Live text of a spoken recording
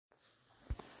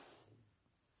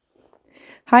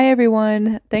Hi,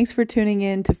 everyone. Thanks for tuning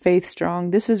in to Faith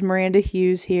Strong. This is Miranda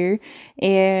Hughes here.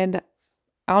 And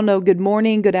I don't know, good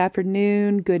morning, good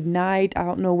afternoon, good night. I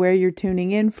don't know where you're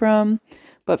tuning in from.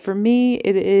 But for me,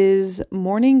 it is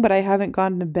morning, but I haven't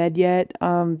gone to bed yet.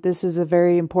 This is a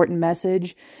very important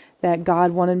message that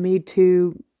God wanted me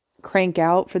to crank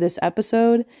out for this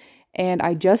episode. And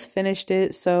I just finished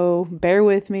it. So bear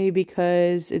with me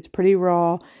because it's pretty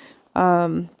raw.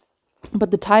 But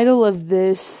the title of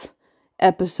this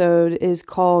episode is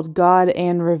called God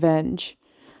and Revenge.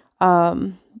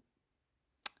 Kind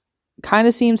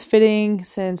of seems fitting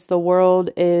since the world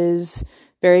is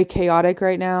very chaotic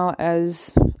right now,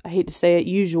 as I hate to say it,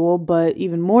 usual, but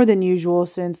even more than usual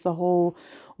since the whole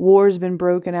war's been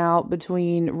broken out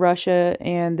between Russia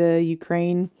and the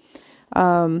Ukraine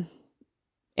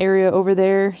area over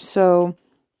there. So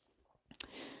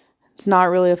it's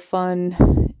not really a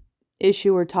fun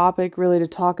issue or topic really to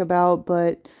talk about,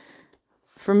 but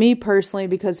for me personally,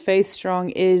 because Faith Strong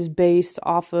is based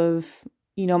off of,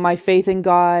 my faith in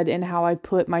God and how I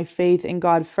put my faith in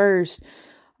God first,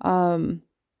 a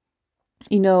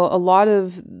lot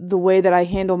of the way that I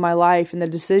handle my life and the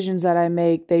decisions that I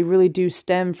make, they really do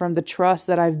stem from the trust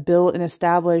that I've built and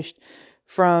established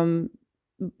from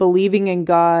believing in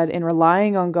God and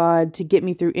relying on God to get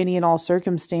me through any and all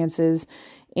circumstances.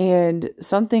 And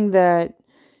something that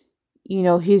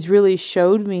he's really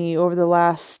showed me over the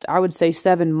last, I would say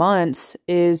 7 months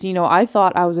is, I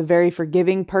thought I was a very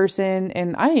forgiving person,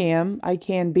 and I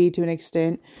can be to an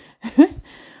extent,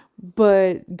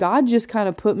 but God just kind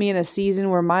of put me in a season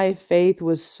where my faith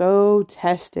was so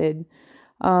tested.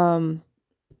 My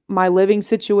living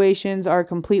situations are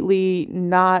completely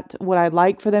not what I'd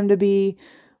like for them to be,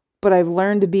 but I've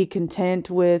learned to be content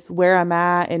with where I'm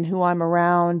at and who I'm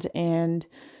around, and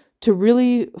to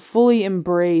really fully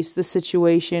embrace the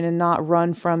situation and not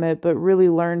run from it, but really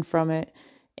learn from it.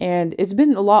 And it's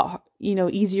been a lot,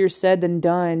 easier said than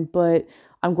done, but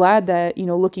I'm glad that,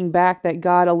 looking back, that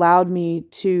God allowed me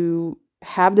to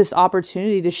have this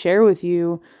opportunity to share with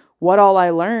you what all I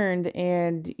learned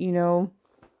and,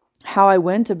 how I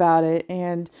went about it.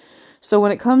 And so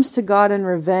when it comes to God and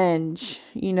revenge,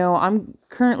 I'm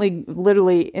currently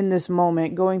literally in this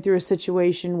moment going through a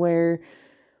situation where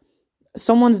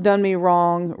someone's done me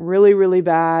wrong really, really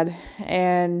bad,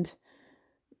 and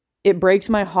it breaks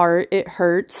my heart. It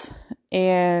hurts.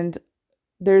 And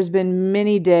there's been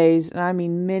many days, and I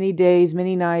mean many days,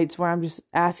 many nights where I'm just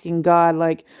asking God,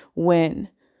 like, when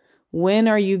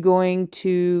are you going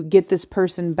to get this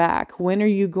person back? When are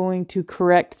you going to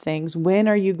correct things? When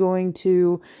are you going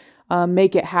to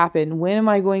make it happen? When am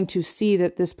I going to see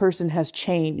that this person has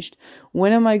changed?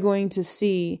 When am I going to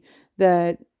see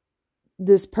that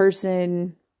this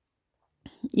person,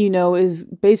 is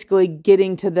basically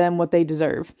getting to them what they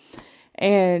deserve?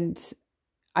 And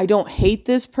I don't hate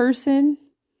this person,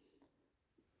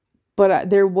 but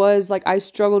I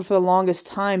struggled for the longest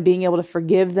time being able to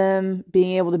forgive them,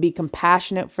 being able to be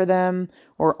compassionate for them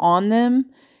or on them.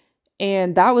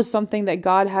 And that was something that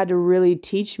God had to really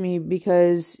teach me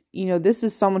because, this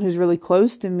is someone who's really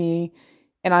close to me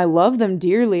and I love them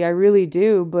dearly. I really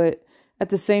do. But at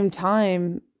the same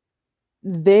time,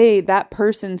 that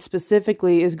person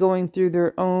specifically is going through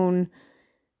their own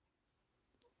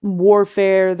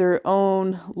warfare, their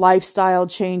own lifestyle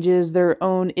changes, their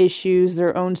issues,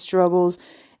 their own struggles.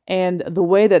 And the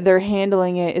way that they're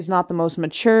handling it is not the most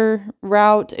mature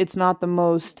route. It's not the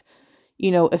most,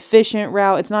 efficient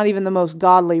route. It's not even the most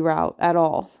godly route at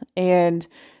all. And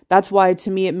that's why, to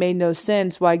me, it made no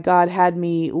sense why God had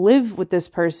me live with this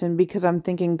person, because I'm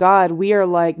thinking, God, we are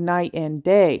like night and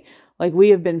day. Like, we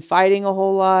have been fighting a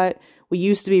whole lot. We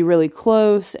used to be really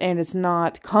close, and it's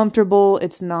not comfortable.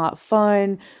 It's not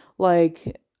fun.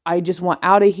 Like, I just want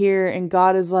out of here. And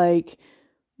God is like,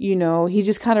 he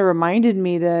just kind of reminded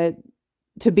me that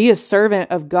to be a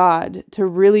servant of God, to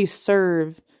really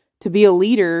serve, to be a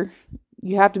leader,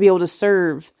 you have to be able to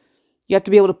serve. You have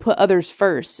to be able to put others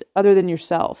first, other than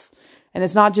yourself. And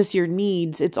it's not just your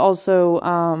needs. It's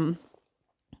also,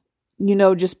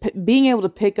 just being able to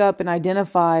pick up and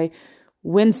identify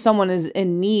when someone is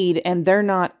in need and they're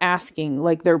not asking,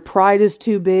 like their pride is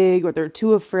too big or they're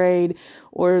too afraid,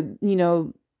 or,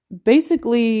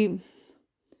 basically,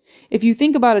 if you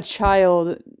think about a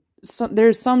child,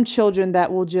 there's some children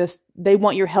that they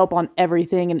want your help on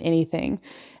everything and anything.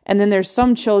 And then there's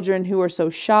some children who are so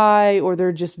shy, or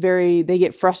they're just they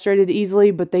get frustrated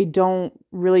easily, but they don't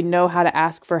really know how to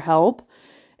ask for help.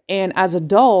 And as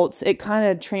adults, it kind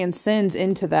of transcends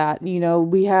into that.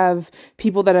 We have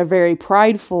people that are very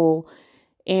prideful,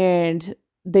 and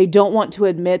they don't want to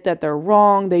admit that they're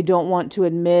wrong. They don't want to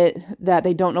admit that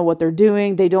they don't know what they're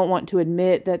doing. They don't want to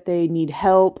admit that they need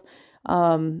help.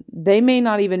 They may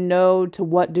not even know to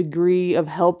what degree of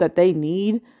help that they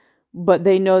need, but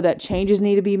they know that changes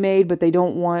need to be made, but they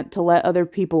don't want to let other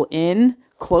people in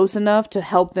close enough to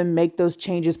help them make those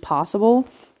changes possible.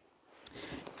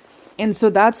 And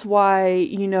so that's why,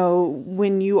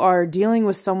 when you are dealing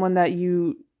with someone that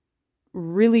you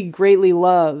really greatly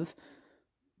love,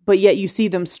 but yet you see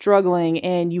them struggling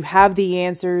and you have the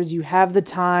answers, you have the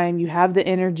time, you have the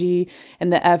energy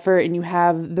and the effort, and you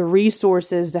have the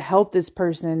resources to help this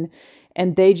person,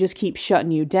 and they just keep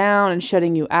shutting you down and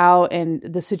shutting you out, and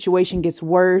the situation gets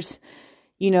worse.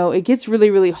 It gets really,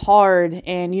 really hard.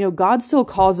 And, God still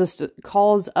calls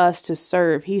us to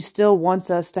serve. He still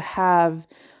wants us to have,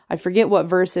 I forget what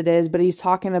verse it is, but he's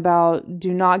talking about,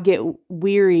 do not get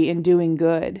weary in doing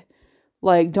good.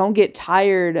 Like, don't get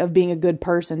tired of being a good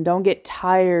person. Don't get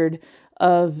tired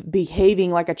of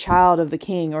behaving like a child of the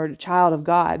King or a child of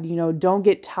God. Don't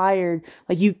get tired.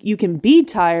 Like, you can be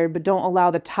tired, but don't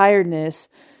allow the tiredness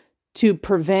to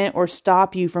prevent or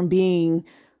stop you from being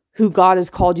who God has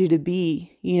called you to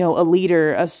be. A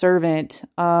leader, a servant,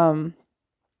 a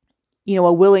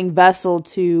willing vessel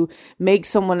to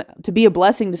be a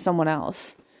blessing to someone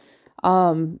else.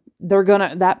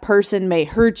 That person may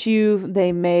hurt you.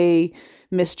 They may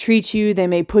mistreat you. They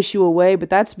may push you away, but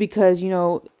that's because,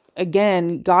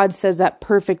 again, God says that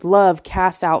perfect love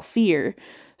casts out fear.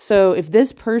 So if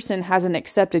this person hasn't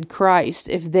accepted Christ,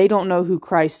 if they don't know who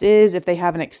Christ is, if they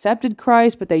haven't accepted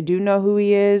Christ, but they do know who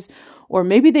he is, or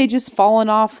maybe they just fallen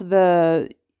off the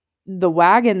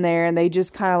wagon there and they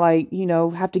just kind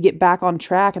of have to get back on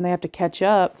track and they have to catch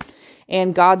up,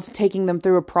 and God's taking them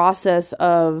through a process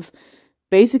of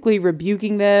basically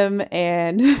rebuking them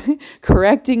and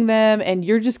correcting them, and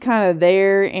you're just kind of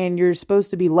there and you're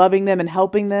supposed to be loving them and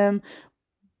helping them,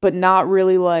 but not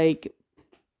really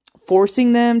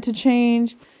forcing them to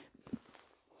change.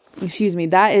 Excuse me.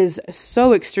 That is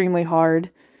so extremely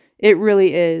hard. It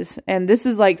really is. And this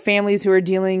is families who are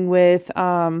dealing with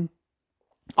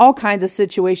all kinds of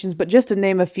situations, but just to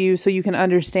name a few so you can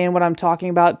understand what I'm talking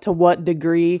about, to what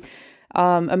degree.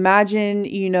 Imagine,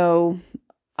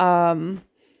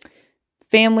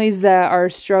 families that are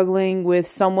struggling with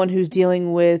someone who's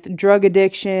dealing with drug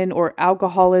addiction or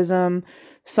alcoholism,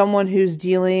 someone who's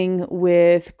dealing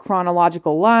with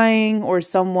chronological lying, or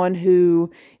someone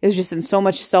who is just in so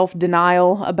much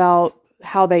self-denial about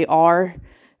how they are.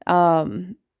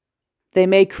 They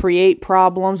may create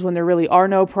problems when there really are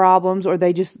no problems, or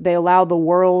they allow the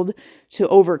world to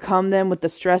overcome them with the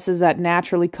stresses that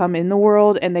naturally come in the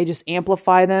world, and they just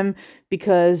amplify them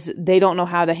because they don't know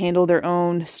how to handle their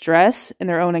own stress and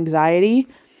their own anxiety.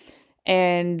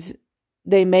 And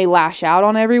they may lash out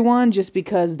on everyone just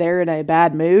because they're in a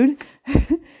bad mood.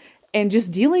 And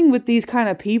just dealing with these kind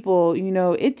of people,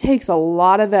 it takes a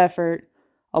lot of effort,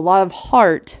 a lot of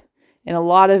heart, and a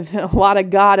lot of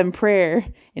God and prayer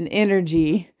and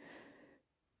energy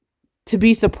to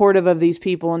be supportive of these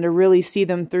people and to really see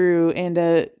them through, and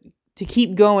to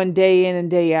keep going day in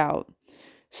and day out.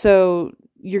 So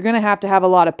you're going to have a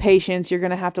lot of patience. You're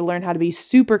going to have to learn how to be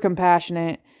super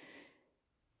compassionate.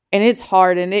 And it's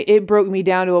hard. And it broke me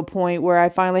down to a point where I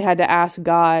finally had to ask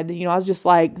God. I was just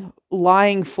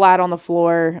lying flat on the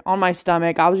floor on my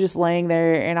stomach. I was just laying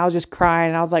there and I was just crying.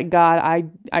 And I was like, God,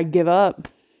 I give up.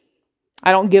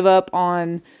 I don't give up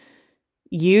on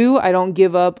you. I don't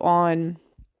give up on,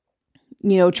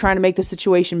 trying to make the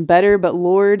situation better. But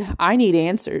Lord, I need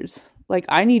answers.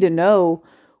 I need to know,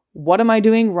 what am I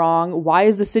doing wrong? Why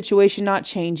is the situation not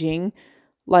changing?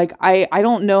 I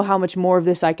don't know how much more of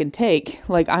this I can take.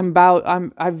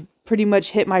 I've pretty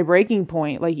much hit my breaking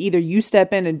point. Either you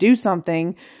step in and do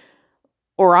something,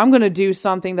 or I'm going to do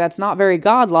something that's not very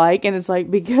godlike. And it's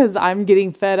because I'm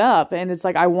getting fed up, and it's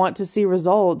I want to see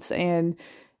results. And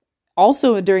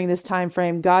also during this time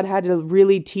frame, God had to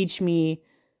really teach me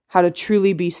how to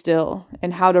truly be still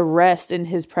and how to rest in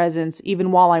his presence,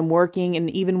 even while I'm working and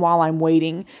even while I'm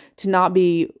waiting, to not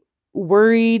be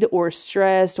worried or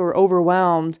stressed or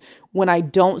overwhelmed when I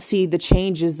don't see the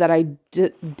changes that I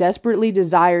desperately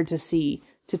desire to see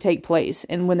to take place,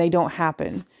 and when they don't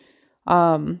happen.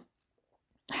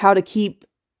 How to keep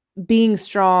being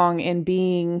strong and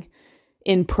being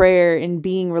in prayer and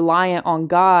being reliant on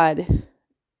God,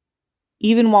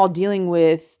 even while dealing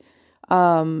with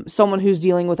someone who's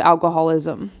dealing with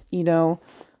alcoholism,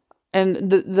 And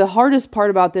the hardest part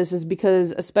about this is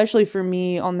because, especially for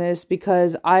me on this,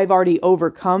 because I've already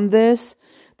overcome this.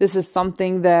 This is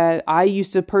something that I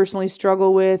used to personally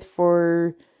struggle with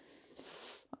for,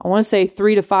 I want to say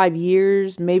 3 to 5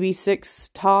 years, maybe 6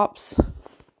 tops.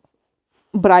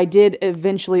 but I did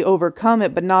eventually overcome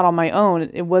it, but not on my own.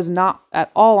 It was not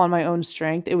at all on my own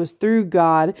strength. It was through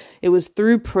God. It was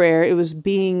through prayer. It was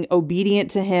being obedient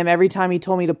to him every time he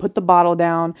told me to put the bottle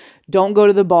down, don't go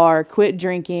to the bar, quit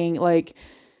drinking. Like,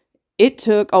 it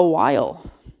took a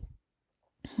while.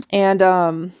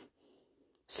 And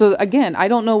so again, I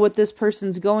don't know what this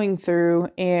person's going through,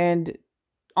 and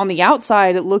on the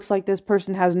outside it looks like this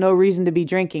person has no reason to be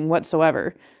drinking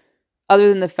whatsoever, other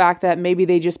than the fact that maybe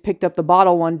they just picked up the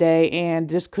bottle one day and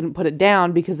just couldn't put it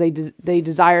down because they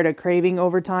desired a craving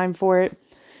over time for it.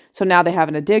 So now they have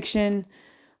an addiction.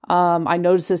 I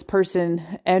notice this person,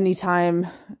 anytime,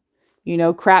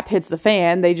 crap hits the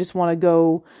fan, they just want to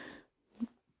go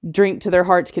drink to their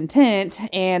heart's content.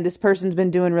 And this person's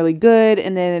been doing really good,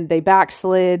 and then they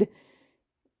backslid.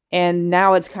 And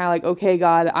now it's kind of like, okay,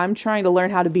 God, I'm trying to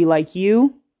learn how to be like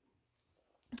you.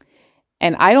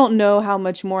 And I don't know how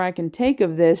much more I can take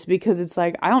of this, because it's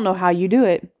like, I don't know how you do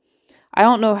it. I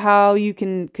don't know how you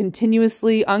can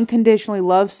continuously, unconditionally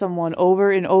love someone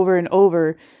over and over and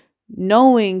over,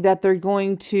 knowing that they're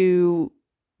going to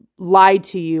lie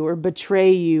to you or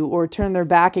betray you or turn their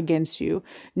back against you,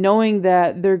 knowing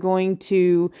that they're going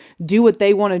to do what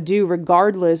they want to do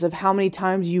regardless of how many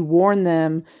times you warn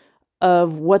them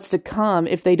of what's to come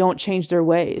if they don't change their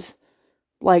ways.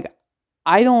 Like,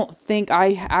 I don't think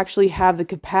I actually have the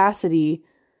capacity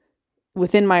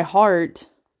within my heart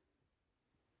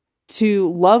to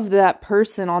love that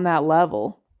person on that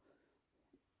level.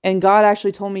 And God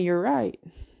actually told me, you're right,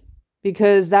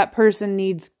 because that person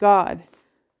needs God.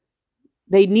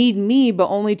 They need me, but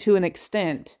only to an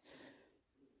extent.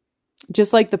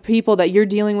 Just like the people that you're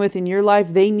dealing with in your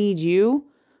life, they need you.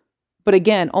 But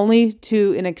again, only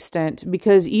to an extent,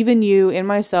 because even you and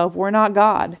myself, we're not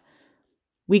God.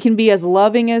 We can be as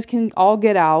loving as can all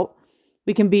get out.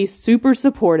 We can be super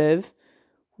supportive.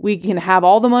 We can have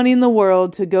all the money in the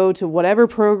world to go to whatever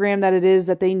program that it is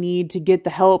that they need to get the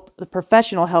help, the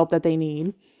professional help that they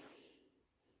need.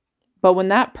 But when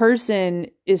that person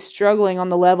is struggling on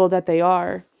the level that they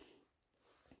are,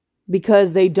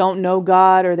 because they don't know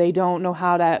God or they don't know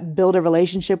how to build a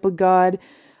relationship with God,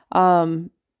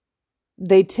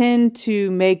 they tend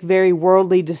to make very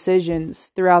worldly decisions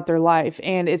throughout their life,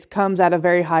 and it comes at a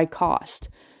very high cost.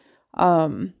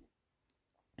 And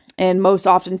most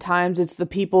oftentimes it's the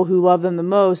people who love them the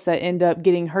most that end up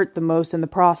getting hurt the most in the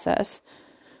process.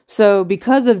 So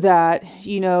because of that,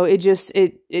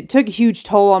 it took a huge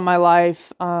toll on my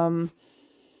life.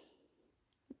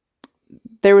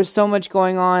 There was so much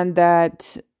going on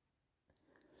that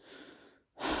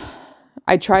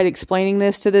I tried explaining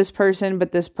this to this person,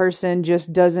 but this person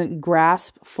just doesn't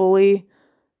grasp fully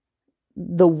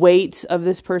the weight of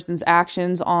this person's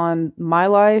actions on my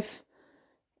life.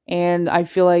 And I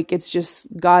feel like it's just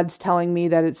God's telling me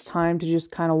that it's time to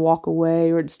just kind of walk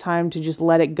away, or it's time to just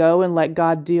let it go and let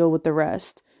God deal with the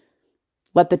rest.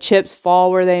 Let the chips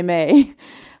fall where they may.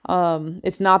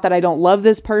 It's not that I don't love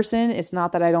this person. It's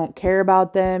not that I don't care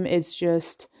about them. It's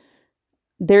just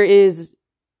there is,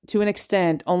 to an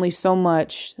extent, only so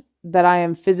much that I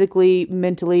am physically,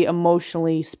 mentally,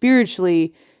 emotionally,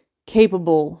 spiritually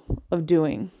capable of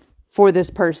doing for this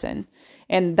person.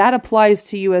 And that applies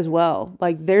to you as well.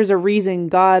 Like, there's a reason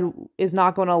God is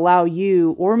not going to allow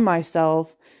you or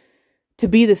myself to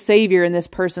be the savior in this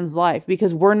person's life,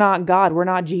 because we're not God. We're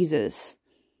not Jesus.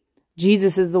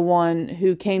 Jesus is the one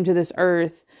who came to this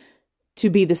earth to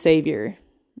be the savior.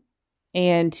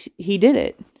 And he did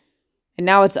it. And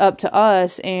now it's up to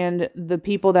us and the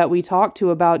people that we talk to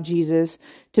about Jesus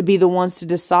to be the ones to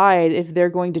decide if they're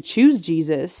going to choose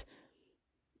Jesus.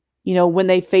 When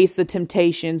they face the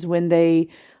temptations, when they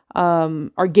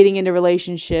are getting into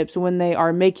relationships, when they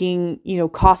are making,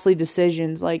 costly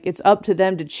decisions. Like, it's up to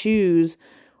them to choose.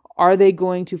 Are they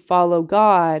going to follow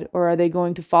God, or are they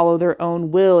going to follow their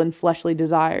own will and fleshly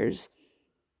desires?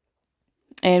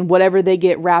 And whatever they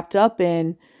get wrapped up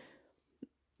in,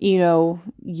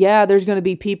 there's going to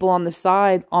be people on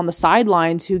the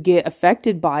sidelines who get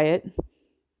affected by it.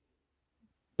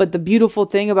 But the beautiful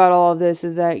thing about all of this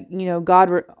is that,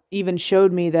 God even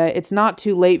showed me that it's not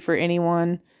too late for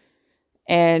anyone.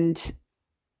 And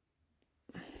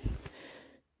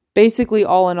basically,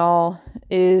 all in all,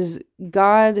 is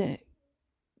God,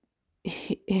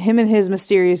 him and his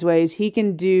mysterious ways, he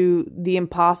can do the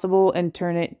impossible and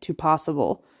turn it to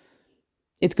possible.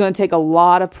 It's going to take a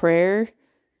lot of prayer,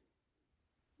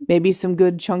 maybe some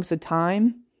good chunks of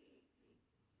time.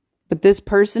 But this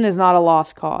person is not a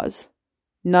lost cause.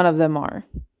 None of them are.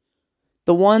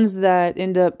 The ones that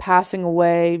end up passing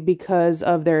away because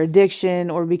of their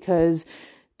addiction, or because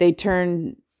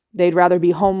they'd rather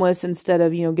be homeless instead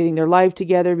of, getting their life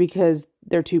together because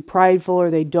they're too prideful or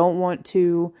they don't want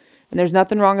to. And there's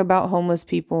nothing wrong about homeless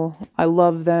people. I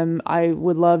love them. I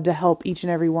would love to help each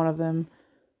and every one of them.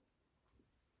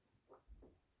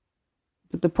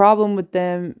 But the problem with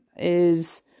them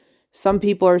is some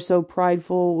people are so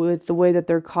prideful with the way that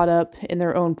they're caught up in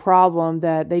their own problem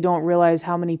that they don't realize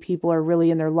how many people are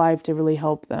really in their life to really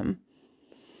help them.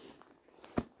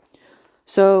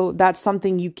 So that's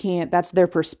something that's their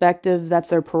perspective, that's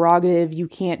their prerogative. You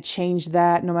can't change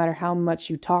that no matter how much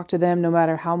you talk to them, no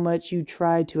matter how much you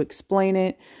try to explain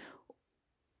it.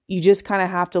 You just kind of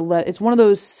have to it's one of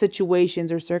those situations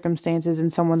or circumstances in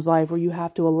someone's life where you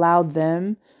have to allow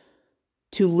them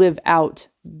to live out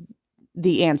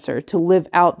the answer, to live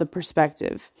out the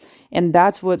perspective. And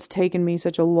that's what's taken me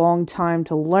such a long time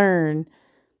to learn.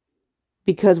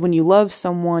 Because when you love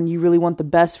someone, you really want the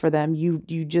best for them. You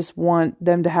just want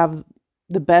them to have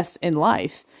the best in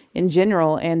life in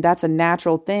general. And that's a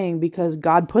natural thing because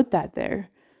God put that there.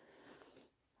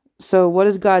 So what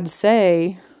does God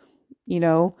say?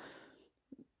 Like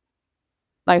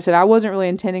I said, I wasn't really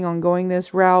intending on going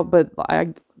this route, but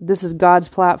this is God's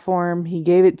platform. He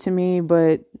gave it to me,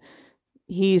 but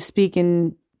He's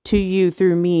speaking to you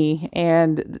through me.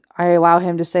 And I allow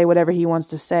Him to say whatever He wants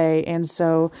to say. And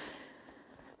so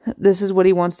this is what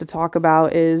He wants to talk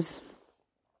about, is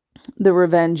the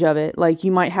revenge of it. Like,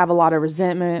 you might have a lot of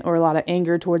resentment or a lot of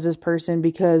anger towards this person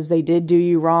because they did do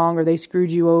you wrong, or they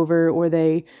screwed you over, or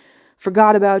they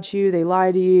forgot about you, they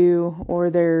lied to you, or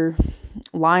they're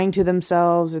lying to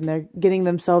themselves and they're getting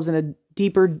themselves in a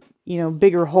deeper,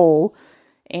 bigger hole.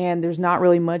 And there's not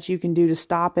really much you can do to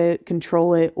stop it,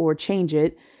 control it, or change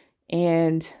it.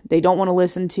 And they don't want to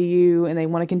listen to you, and they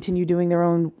want to continue doing their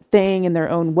own thing in their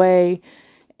own way.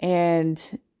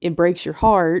 And it breaks your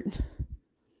heart.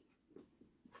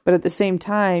 But at the same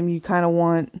time, you kind of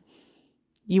want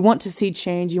to see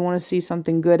change. You want to see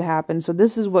something good happen. So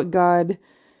this is what God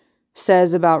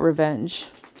says about revenge.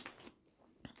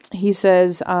 He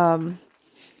says,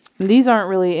 these aren't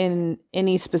really in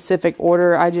any specific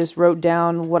order. I just wrote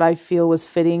down what I feel was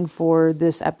fitting for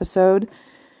this episode.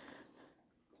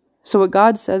 So what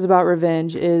God says about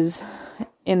revenge is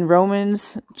in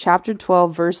Romans chapter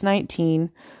 12, verse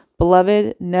 19,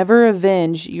 "Beloved, never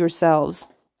avenge yourselves,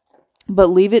 but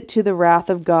leave it to the wrath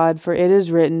of God, for it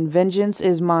is written, 'Vengeance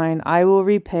is mine, I will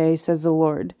repay,' says the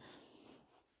Lord."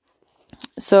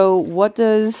 So what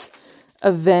does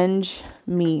avenge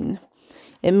mean?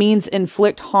 It means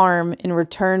inflict harm in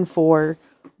return for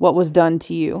what was done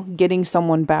to you, getting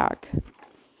someone back.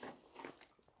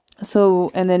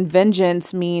 So, and then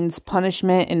vengeance means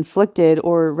punishment inflicted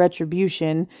or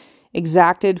retribution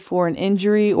exacted for an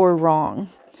injury or wrong.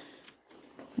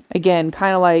 Again,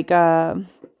 kind of like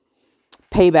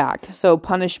payback. So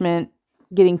punishment,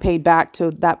 getting paid back to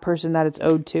that person that it's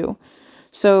owed to.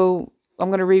 So I'm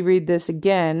going to reread this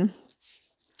again,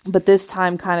 but this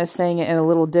time kind of saying it in a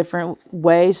little different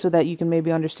way so that you can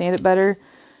maybe understand it better.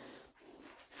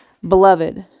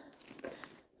 Beloved,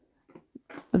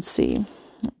 let's see.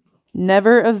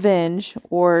 Never avenge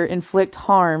or inflict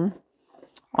harm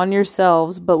on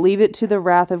yourselves, but leave it to the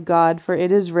wrath of God, for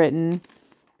it is written,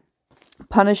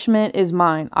 "Punishment is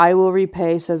mine, I will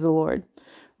repay," says the Lord.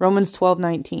 Romans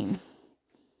 12:19.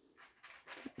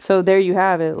 So there you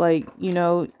have it. Like,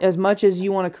 as much as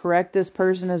you want to correct this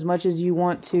person, as much as you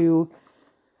want to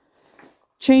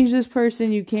change this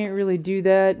person, you can't really do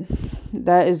that.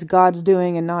 That is God's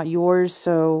doing and not yours.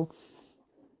 So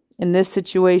in this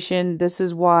situation, this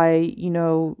is why,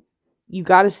 you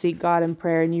got to seek God in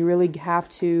prayer, and you really have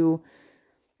to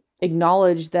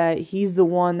acknowledge that He's the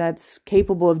one that's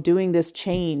capable of doing this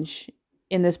change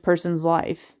in this person's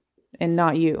life and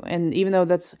not you. And even though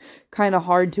that's kind of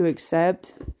hard to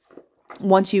accept,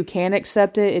 once you can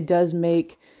accept it, it does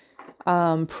make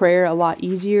prayer a lot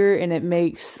easier, and it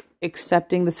makes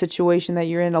accepting the situation that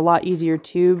you're in a lot easier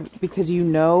too, because you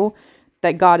know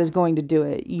that God is going to do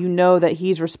it. You know that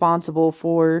He's responsible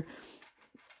for,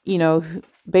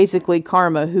 basically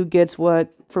karma, who gets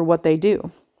what for what they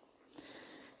do.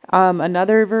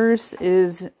 Another verse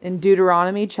is in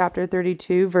Deuteronomy chapter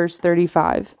 32, verse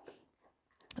 35.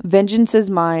 "Vengeance is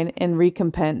mine and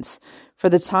recompense, for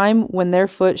the time when their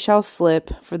foot shall slip,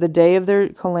 for the day of their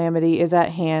calamity is at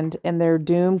hand, and their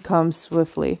doom comes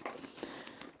swiftly."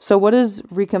 So what does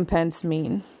recompense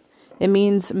mean? It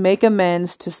means make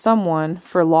amends to someone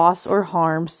for loss or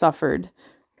harm suffered.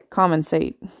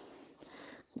 Compensate.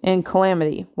 And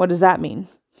calamity, what does that mean?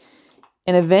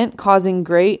 An event causing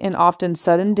great and often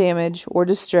sudden damage or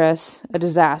distress, a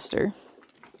disaster.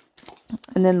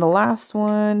 And then the last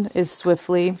one is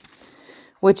swiftly,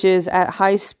 which is at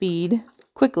high speed,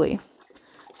 quickly.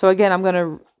 So again, I'm going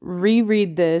to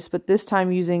reread this, but this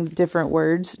time using different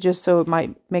words, just so it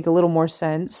might make a little more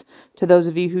sense to those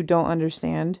of you who don't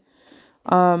understand.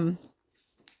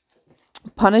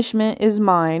 Punishment is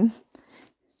mine,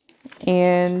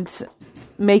 and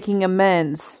making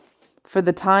amends for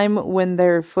the time when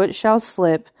their foot shall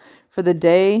slip, for the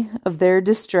day of their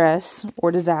distress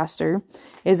or disaster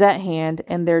is at hand,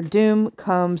 and their doom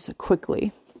comes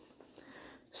quickly.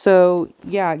 So,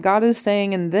 yeah, God is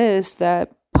saying in this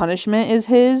that punishment is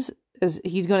his.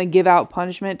 He's going to give out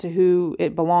punishment to who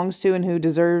it belongs to and who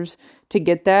deserves to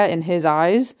get that in his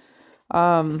eyes.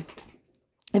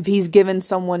 If he's given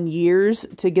someone years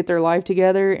to get their life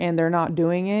together and they're not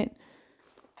doing it,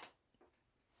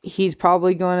 he's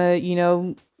probably going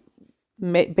to,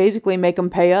 basically make them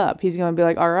pay up. He's going to be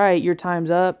like, all right, your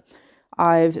time's up.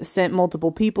 I've sent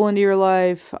multiple people into your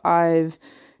life. I've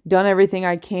done everything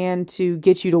I can to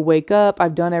get you to wake up.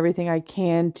 I've done everything I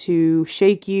can to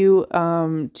shake you,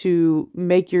 to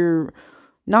make your,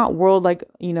 not world like,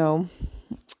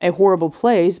 a horrible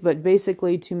place, but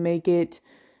basically to make it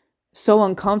so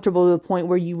uncomfortable to the point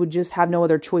where you would just have no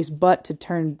other choice but to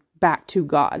turn back to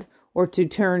God, or to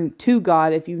turn to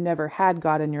God if you've never had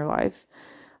God in your life.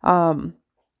 And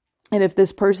if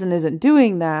this person isn't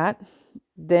doing that,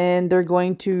 then they're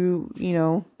going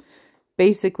to,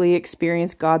 basically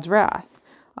experience God's wrath.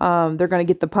 They're going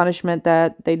to get the punishment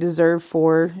that they deserve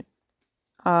for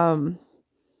not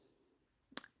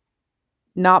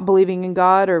believing in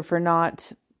God, or for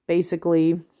not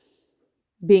basically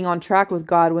being on track with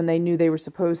God when they knew they were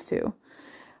supposed to.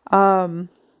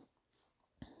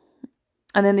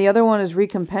 And then the other one is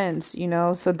recompense,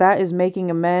 so that is making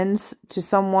amends to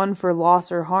someone for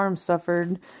loss or harm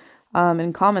suffered,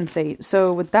 and compensate.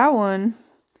 So with that one,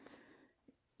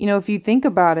 if you think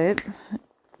about it,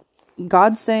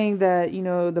 God's saying that,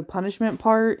 the punishment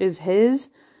part is his,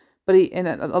 but and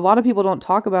a lot of people don't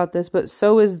talk about this, but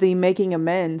so is the making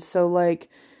amends. So like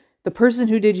the person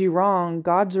who did you wrong,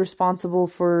 God's responsible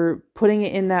for putting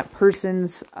it in that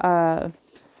person's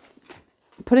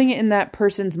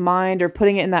mind, or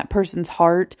putting it in that person's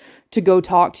heart to go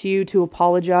talk to you, to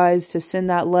apologize, to send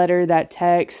that letter, that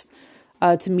text,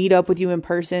 to meet up with you in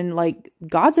person. Like,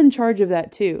 God's in charge of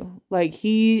that too. Like,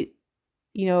 he,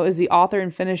 is the author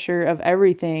and finisher of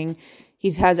everything. He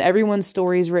has everyone's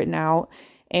stories written out,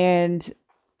 and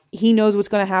he knows what's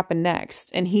going to happen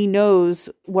next. And he knows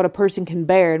what a person can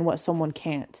bear and what someone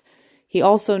can't. He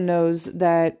also knows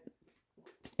that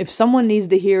if someone needs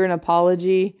to hear an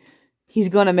apology, he's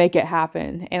going to make it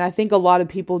happen. And I think a lot of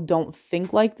people don't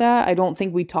think like that. I don't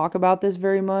think we talk about this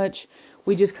very much.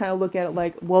 We just kind of look at it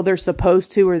like, well, they're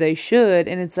supposed to, or they should.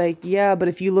 And it's like, yeah, but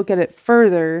if you look at it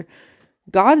further,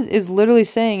 God is literally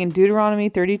saying in Deuteronomy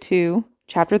 32,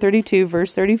 chapter 32,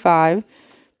 verse 35,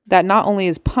 that not only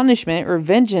is punishment or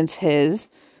vengeance his,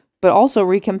 but also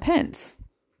recompense.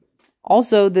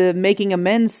 Also the making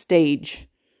amends stage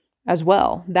as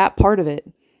well, that part of it.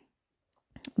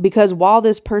 Because while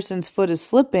this person's foot is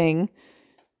slipping,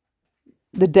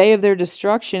 the day of their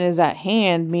destruction is at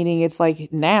hand, meaning it's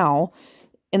like now,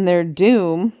 and their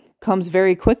doom comes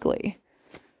very quickly.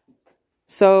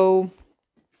 So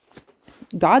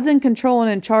God's in control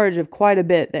and in charge of quite a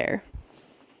bit there.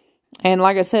 And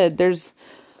like I said, there's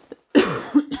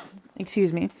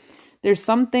excuse me, there's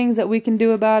some things that we can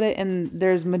do about it, and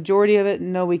there's majority of it,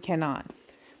 no, we cannot.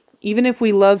 Even if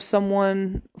we love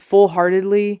someone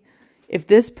full-heartedly, if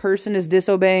this person is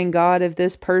disobeying God, if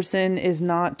this person is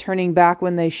not turning back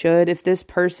when they should, if this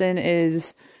person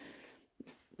is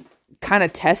kind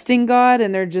of testing God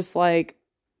and they're just like,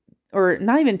 or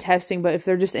not even testing, but if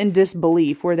they're just in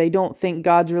disbelief where they don't think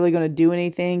God's really going to do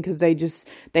anything because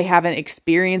they haven't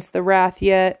experienced the wrath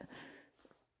yet,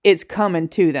 it's coming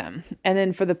to them. And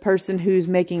then for the person who's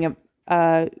making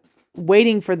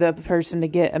waiting for the person to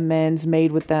get amends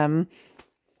made with them,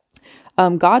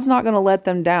 God's not going to let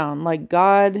them down. Like,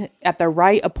 God, at the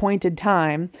right appointed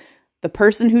time, the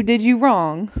person who did you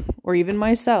wrong, or even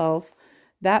myself,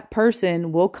 that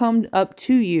person will come up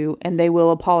to you and they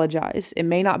will apologize. It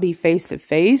may not be face to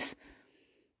face,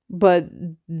 but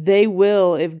they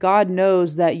will, if God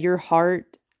knows that your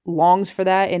heart longs for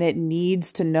that and it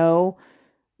needs to know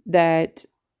that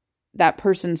that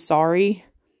person's sorry,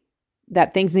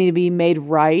 that things need to be made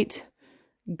right.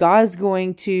 God's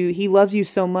going to, he loves you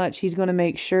so much, he's going to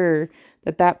make sure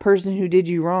that that person who did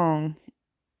you wrong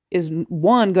is,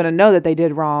 one, going to know that they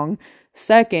did wrong.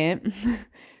 Second,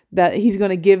 that he's going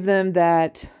to give them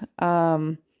that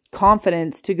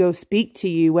confidence to go speak to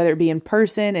you, whether it be in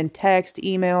person, in text,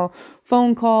 email,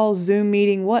 phone call, Zoom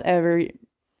meeting, whatever,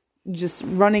 just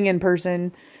running in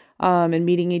person and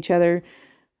meeting each other.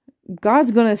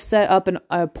 God's going to set up an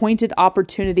appointed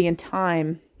opportunity and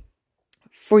time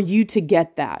for you to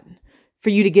get that. For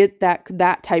you to get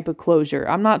that type of closure.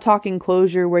 I'm not talking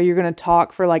closure where you're going to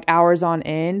talk for like hours on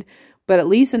end, but at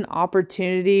least an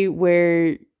opportunity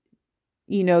where,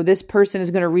 this person is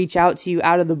going to reach out to you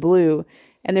out of the blue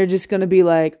and they're just going to be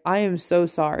like, I am so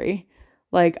sorry.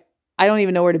 Like, I don't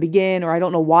even know where to begin, or I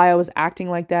don't know why I was acting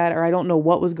like that, or I don't know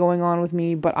what was going on with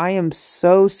me, but I am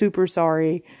so super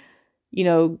sorry.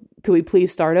 Could we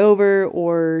please start over?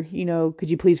 Or, could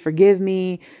you please forgive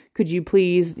me? Could you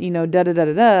please,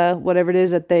 whatever it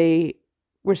is that they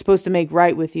were supposed to make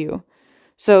right with you.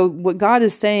 So what God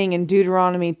is saying in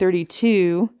Deuteronomy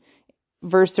 32,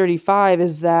 verse 35,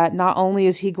 is that not only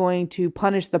is he going to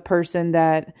punish the person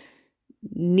that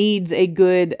needs a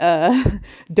good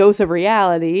dose of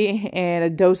reality and a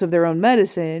dose of their own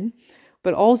medicine,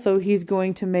 but also he's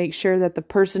going to make sure that the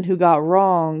person who got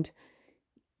wronged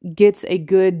gets a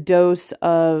good dose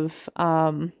of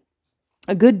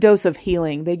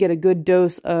healing. They get a good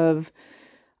dose of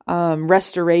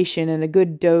restoration and a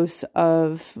good dose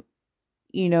of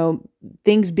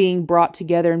things being brought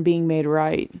together and being made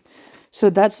right. So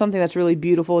that's something that's really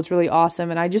beautiful. It's really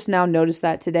awesome. And I just now noticed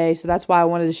that today. So that's why I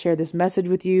wanted to share this message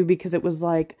with you, because it was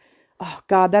like, oh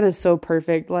God, that is so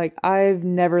perfect. Like I've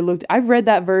read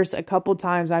that verse a couple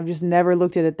times. I've just never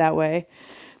looked at it that way.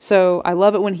 So I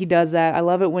love it when he does that. I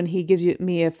love it when he gives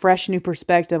me a fresh new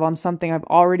perspective on something I've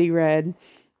already read.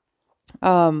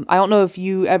 I don't know if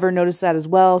you ever noticed that as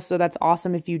well. So that's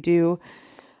awesome if you do.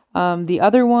 The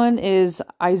other one is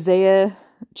Isaiah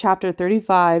chapter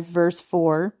 35, verse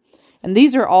 4. And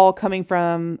these are all coming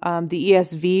from the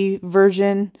ESV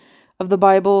version of the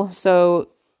Bible. So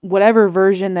whatever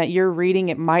version that you're reading,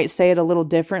 it might say it a little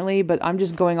differently, but I'm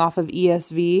just going off of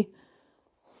ESV.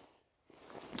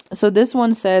 So this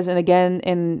one says, and again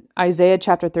in Isaiah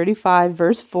chapter 35,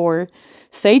 verse 4,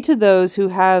 say to those who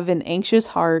have an anxious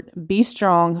heart, be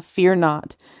strong, fear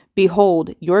not.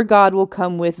 Behold, your God will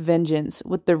come with vengeance,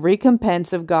 with the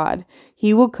recompense of God.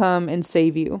 He will come and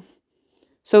save you.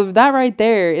 So that right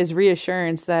there is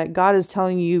reassurance that God is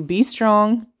telling you, be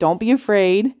strong, don't be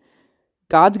afraid.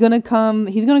 God's going to come.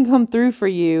 He's going to come through for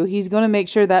you. He's going to make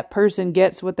sure that person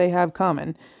gets what they have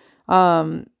coming.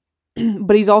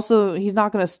 But he's not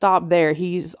going to stop there.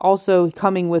 He's also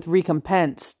coming with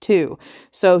recompense too.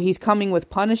 So he's coming with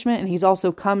punishment, and he's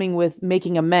also coming with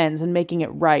making amends and making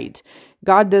it right.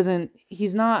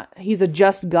 He's a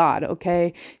just God,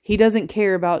 okay? He doesn't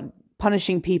care about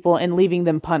punishing people and leaving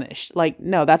them punished. Like,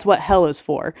 no, that's what hell is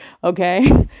for, okay?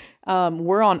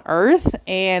 We're on earth,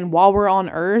 and while we're on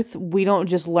earth, we don't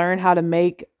just learn how to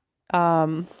make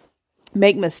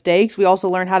mistakes. We also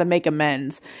learn how to make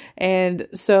amends. And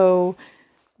so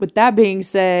with that being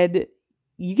said,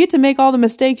 you get to make all the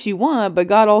mistakes you want, but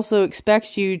God also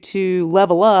expects you to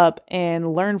level up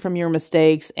and learn from your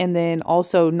mistakes, and then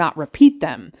also not repeat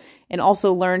them, and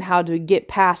also learn how to get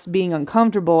past being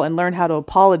uncomfortable, and learn how to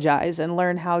apologize, and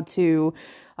learn how to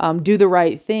do the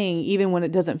right thing, even when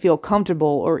it doesn't feel comfortable,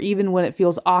 or even when it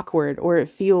feels awkward, or it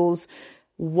feels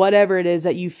whatever it is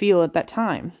that you feel at that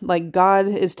time. Like, God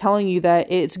is telling you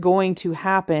that it's going to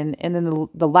happen. And then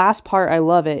the last part, I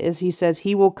love it, is he says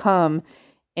he will come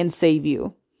and save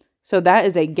you. So that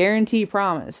is a guarantee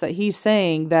promise that he's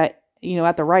saying that,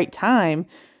 at the right time,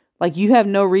 like, you have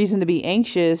no reason to be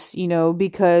anxious,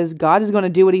 because God is going to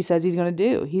do what he says he's going to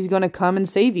do. He's going to come and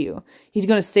save you. He's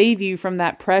going to save you from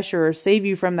that pressure, or save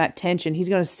you from that tension. He's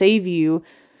going to save you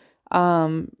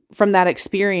from that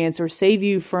experience, or save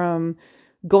you from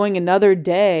going another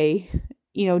day,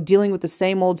 dealing with the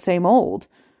same old.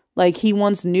 Like, he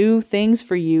wants new things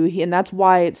for you. And that's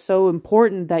why it's so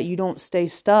important that you don't stay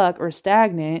stuck or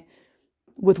stagnant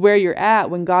with where you're at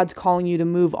when God's calling you to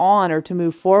move on or to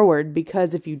move forward.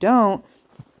 Because if you don't,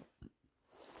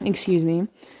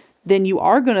 then you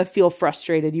are going to feel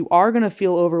frustrated. You are going to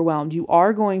feel overwhelmed. You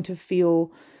are going to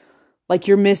feel like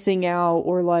you're missing out,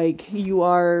 or like you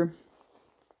are,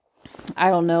 I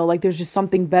don't know, like there's just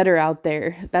something better out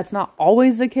there. That's not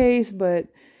always the case, but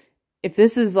if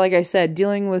this is, like I said,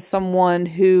 dealing with someone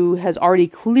who has already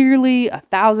clearly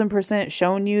 1,000%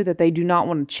 shown you that they do not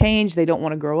want to change, they don't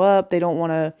want to grow up, they don't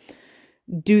want to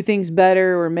do things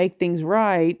better or make things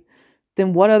right,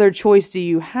 then what other choice do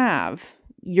you have?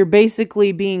 You're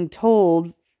basically being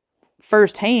told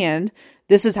firsthand,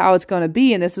 this is how it's going to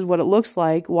be, and this is what it looks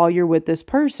like while you're with this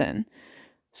person.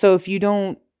 So if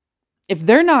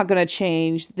they're not going to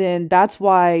change, then that's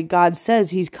why God says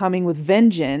he's coming with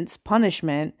vengeance,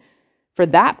 punishment for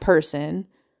that person,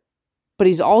 but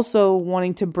he's also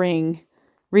wanting to bring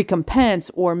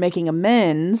recompense or making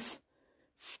amends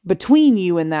between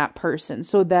you and that person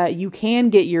so that you can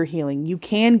get your healing, you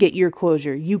can get your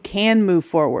closure, you can move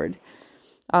forward.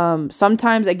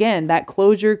 Sometimes, again, that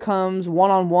closure comes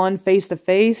one-on-one,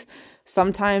 face-to-face.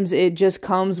 Sometimes it just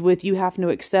comes with you having to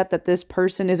accept that this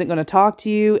person isn't going to talk to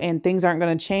you and things aren't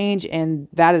going to change, and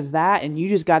that is that, and you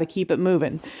just got to keep it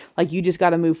moving. Like, you just got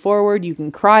to move forward. You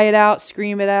can cry it out,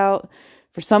 scream it out.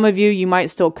 For some of you, you might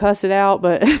still cuss it out,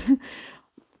 but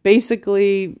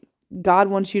basically, God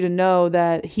wants you to know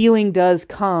that healing does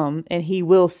come, and He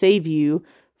will save you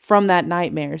from that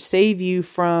nightmare, save you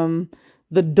from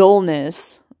the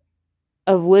dullness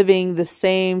of living the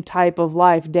same type of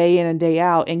life day in and day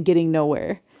out and getting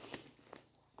nowhere.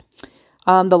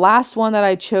 The last one that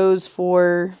I chose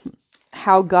for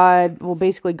how God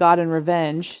and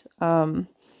revenge,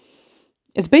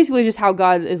 it's basically just how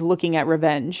God is looking at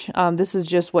revenge. This is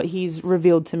just what He's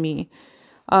revealed to me.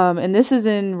 And this is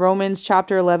in Romans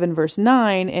chapter 11, verse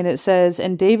 9, and it says,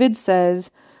 "And David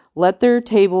says, let their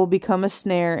table become a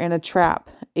snare and a trap,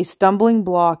 a stumbling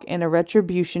block and a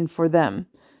retribution for them."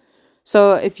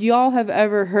 So if y'all have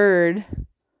ever heard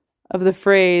of the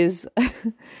phrase,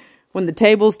 when the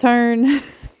tables turn,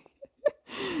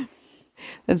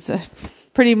 that's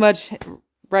pretty much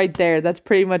right there. That's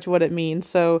pretty much what it means.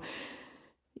 So,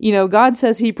 God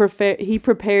says He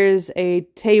prepares a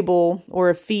table or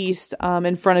a feast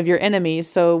in front of your enemies.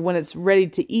 So when it's ready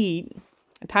to eat,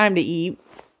 time to eat,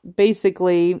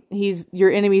 basically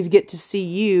your enemies get to see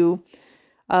you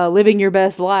living your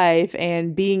best life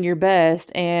and being your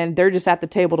best, and they're just at the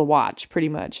table to watch, pretty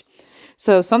much.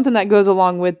 So something that goes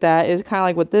along with that is kind of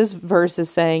like what this verse is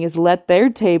saying is, let their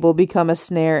table become a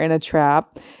snare and a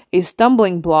trap, a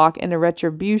stumbling block and a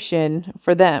retribution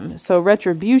for them. So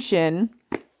retribution,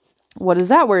 what does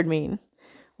that word mean?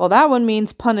 Well, that one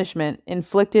means punishment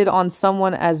inflicted on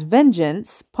someone as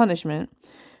vengeance, punishment,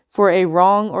 for a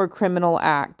wrong or criminal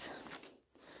act.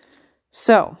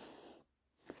 So,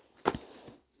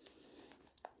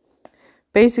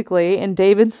 basically, and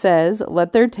David says,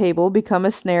 let their table become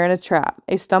a snare and a trap,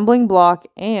 a stumbling block,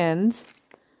 and,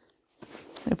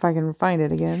 if I can find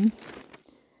it again,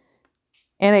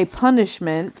 and a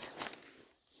punishment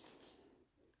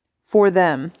for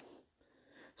them.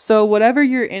 So whatever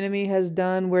your enemy has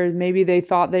done, where maybe they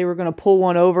thought they were going to pull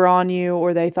one over on you,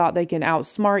 or they thought they can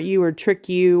outsmart you or trick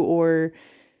you or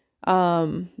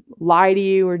lie to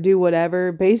you or do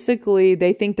whatever. Basically,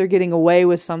 they think they're getting away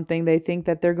with something. They think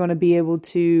that they're going to be able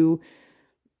to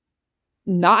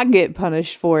not get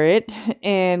punished for it.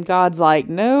 And God's like,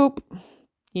 nope.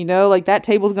 Like that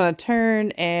table's going to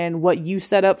turn, and what you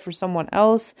set up for someone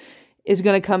else is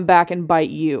going to come back and bite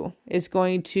you.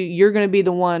 You're going to be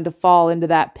the one to fall into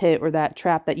that pit or that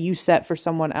trap that you set for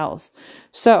someone else.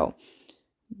 So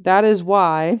that is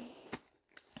why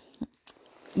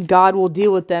God will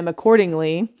deal with them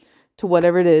accordingly to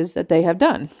whatever it is that they have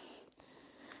done.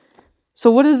 So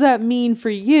what does that mean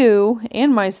for you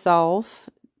and myself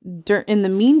in the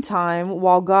meantime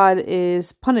while God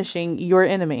is punishing your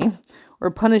enemy or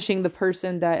punishing the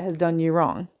person that has done you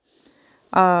wrong?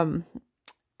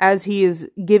 As He is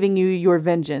giving you your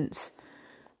vengeance.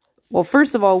 Well,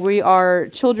 first of all, we are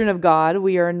children of God.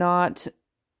 We are not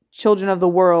children of the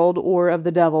world or of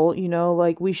the devil.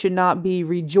 We should not be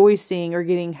rejoicing or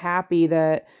getting happy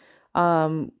that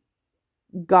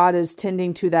God is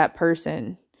tending to that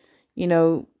person.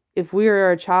 If we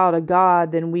are a child of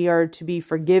God, then we are to be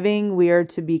forgiving. We are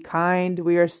to be kind.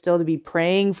 We are still to be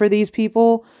praying for these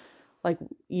people.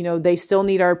 They still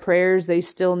need our prayers. They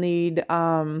still need,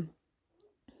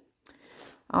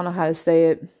 I don't know how to say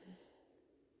it.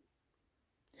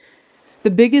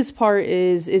 The biggest part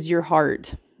is your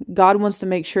heart. God wants to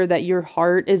make sure that your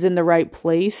heart is in the right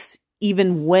place,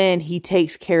 even when He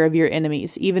takes care of your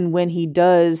enemies, even when He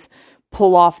does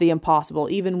pull off the impossible,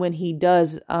 even when He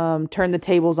does turn the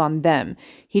tables on them.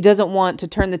 He doesn't want to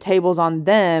turn the tables on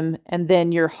them and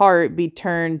then your heart be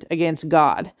turned against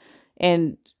God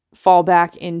and fall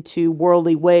back into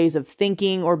worldly ways of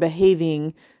thinking or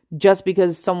behaving just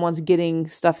because someone's getting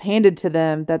stuff handed to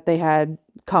them that they had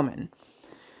coming.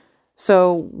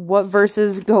 So what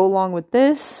verses go along with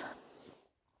this?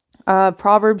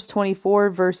 Proverbs 24,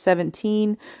 verse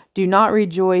 17. Do not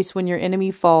rejoice when your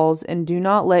enemy falls, and do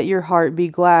not let your heart be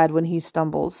glad when he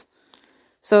stumbles.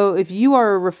 So if you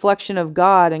are a reflection of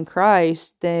God and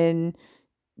Christ, then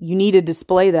you need to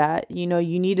display that. You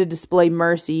need to display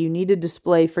mercy. You need to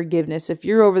display forgiveness. If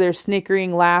you're over there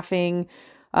snickering, laughing,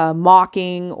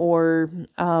 mocking, or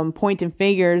pointing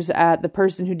fingers at the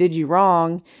person who did you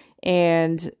wrong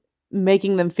and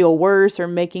making them feel worse or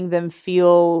making them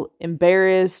feel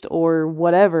embarrassed or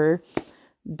whatever,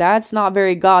 that's not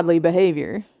very godly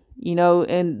behavior.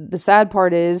 And the sad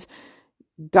part is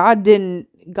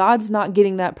God's not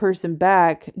getting that person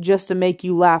back just to make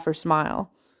you laugh or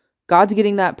smile. God's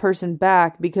getting that person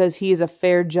back because he is a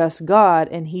fair, just God,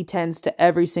 and he tends to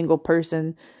every single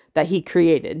person that he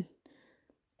created.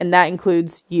 And that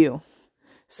includes you.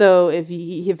 So if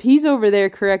he's over there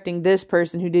correcting this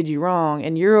person who did you wrong,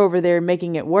 and you're over there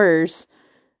making it worse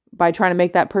by trying to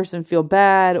make that person feel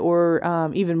bad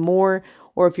or even more,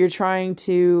 or if you're trying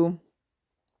to,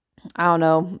 I don't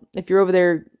know, if you're over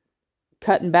there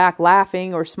cutting back,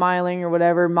 laughing or smiling or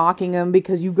whatever, mocking them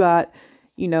because you got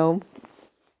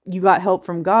help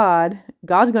from God,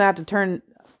 God's going to have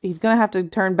to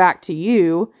turn back to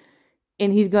you,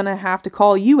 and he's going to have to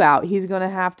call you out. He's going to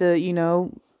have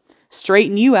to,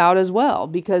 straighten you out as well,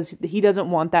 because he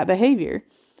doesn't want that behavior.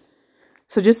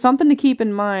 So just something to keep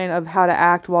in mind of how to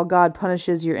act while God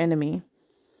punishes your enemy.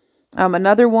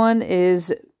 Another one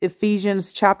is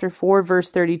Ephesians chapter 4,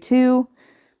 verse 32.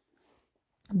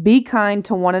 Be kind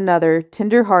to one another,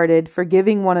 tender-hearted,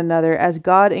 forgiving one another as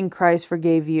God in Christ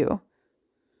forgave you.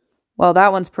 Well,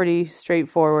 that one's pretty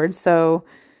straightforward. So,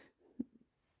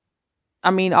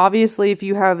 obviously, if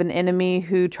you have an enemy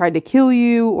who tried to kill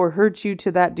you or hurt you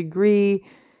to that degree,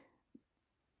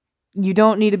 you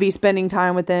don't need to be spending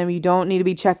time with them. You don't need to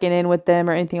be checking in with them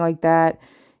or anything like that.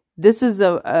 This is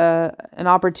an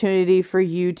opportunity for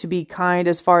you to be kind,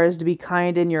 as far as to be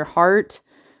kind in your heart,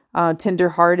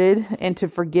 tender-hearted, and to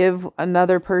forgive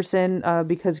another person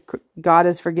because God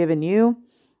has forgiven you.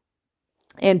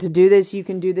 And to do this, you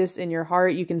can do this in your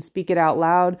heart. You can speak it out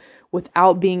loud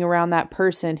without being around that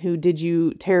person who did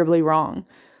you terribly wrong.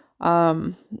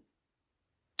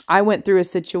 I went through a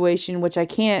situation, which I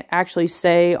can't actually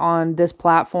say on this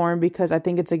platform because I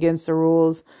think it's against the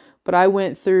rules, but I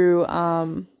went through,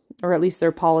 or at least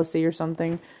their policy or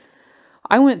something.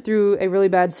 I went through a really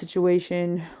bad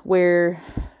situation where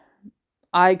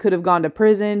I could have gone to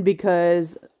prison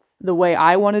because the way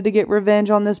I wanted to get revenge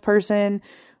on this person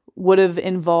would have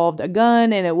involved a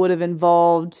gun, and it would have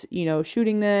involved,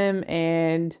 shooting them,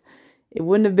 and it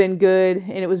wouldn't have been good.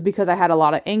 And it was because I had a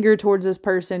lot of anger towards this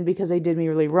person because they did me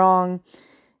really wrong.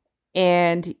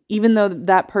 And even though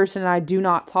that person and I do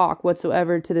not talk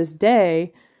whatsoever to this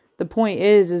day, the point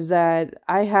is that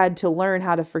I had to learn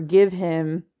how to forgive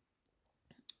him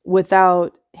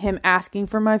without him asking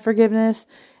for my forgiveness,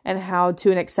 and how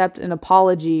to accept an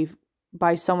apology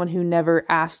by someone who never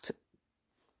asked,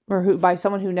 or by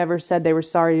someone who never said they were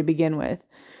sorry to begin with.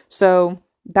 So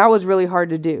that was really hard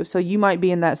to do. So you might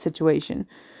be in that situation.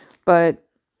 But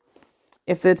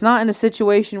if it's not in a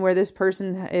situation where this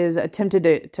person is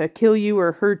attempted to kill you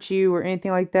or hurt you or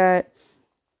anything like that,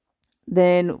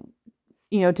 then,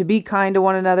 to be kind to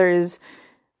one another is,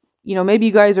 maybe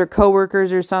you guys are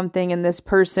coworkers or something, and this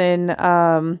person,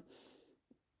 I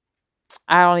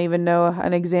don't even know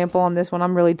an example on this one.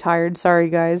 I'm really tired. Sorry,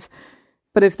 guys.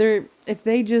 But if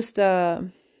they just,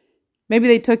 maybe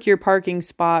they took your parking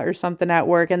spot or something at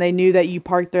work, and they knew that you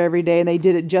parked there every day, and they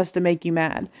did it just to make you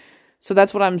mad. So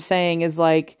that's what I'm saying is,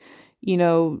 like,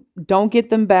 don't get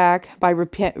them back by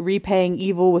repaying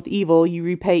evil with evil. You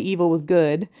repay evil with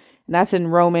good. And that's in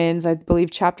Romans, I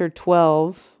believe, chapter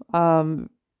 12. I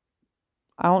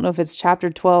don't know if it's chapter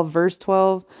 12, verse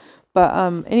 12. But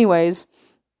anyways,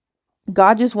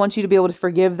 God just wants you to be able to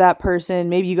forgive that person.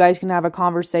 Maybe you guys can have a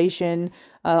conversation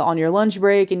on your lunch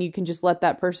break, and you can just let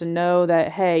that person know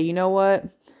that, hey, you know what?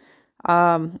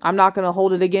 I'm not going to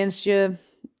hold it against you.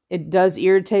 It does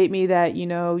irritate me that,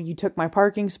 you took my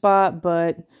parking spot,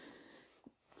 but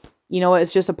you know what?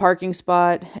 It's just a parking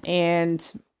spot, and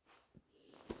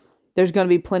there's going to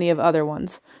be plenty of other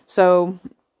ones. So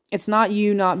it's not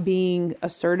you not being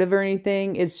assertive or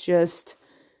anything. It's just,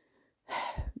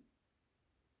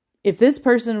 if this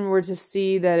person were to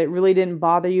see that it really didn't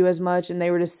bother you as much, and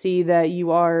they were to see that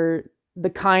you are the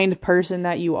kind person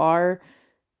that you are,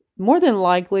 more than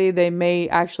likely they may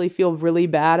actually feel really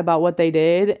bad about what they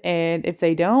did. And if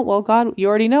they don't, well, God, you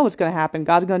already know what's going to happen.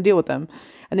 God's going to deal with them,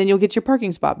 and then you'll get your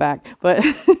parking spot back.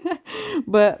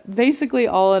 But basically,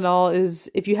 all in all, is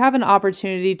if you have an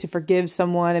opportunity to forgive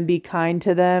someone and be kind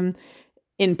to them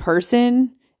in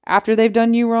person after they've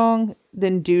done you wrong,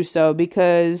 then do so,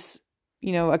 because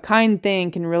a kind thing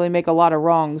can really make a lot of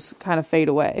wrongs kind of fade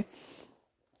away.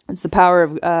 It's the power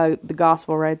of the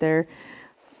gospel right there.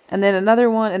 And then another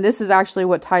one, and this is actually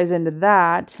what ties into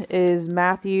that, is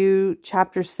Matthew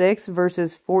chapter 6,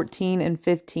 verses 14 and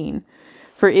 15.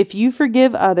 For if you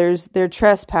forgive others their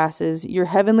trespasses, your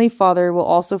heavenly Father will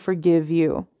also forgive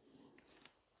you.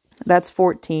 That's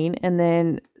 14. And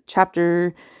then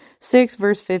chapter 6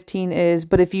 verse 15 is,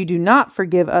 "But if you do not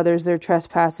forgive others their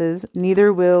trespasses,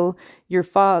 neither will your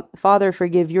Father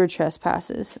forgive your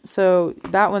trespasses." So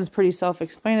that one's pretty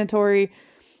self-explanatory.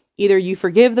 Either you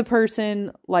forgive the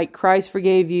person like Christ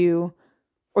forgave you,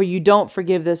 or you don't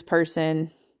forgive this person,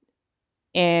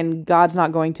 and God's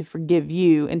not going to forgive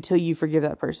you until you forgive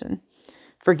that person.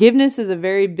 Forgiveness is a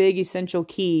very big essential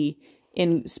key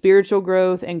in spiritual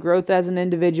growth and growth as an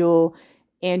individual,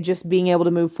 and just being able to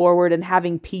move forward and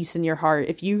having peace in your heart.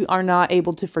 If you are not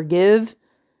able to forgive,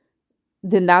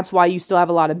 then that's why you still have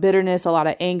a lot of bitterness, a lot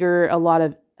of anger, a lot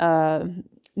of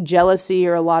jealousy,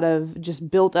 or a lot of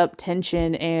just built up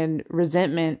tension and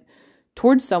resentment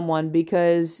towards someone,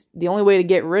 because the only way to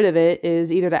get rid of it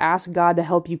is either to ask God to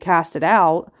help you cast it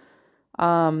out,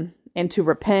 and to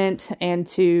repent and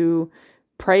to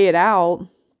pray it out,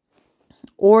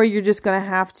 or you're just going to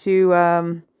have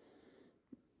to,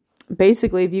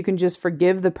 basically, if you can just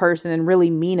forgive the person and really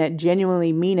mean it,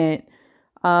 genuinely mean it,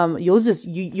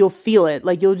 you'll feel it.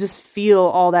 Like, you'll just feel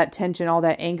all that tension, all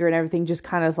that anger and everything just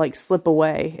kind of like slip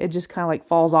away. It just kind of like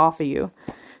falls off of you.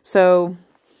 So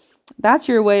that's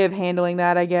your way of handling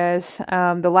that, I guess.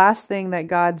 The last thing that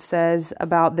God says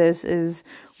about this is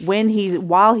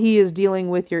while he is dealing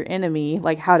with your enemy,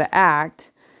 like how to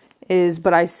act is,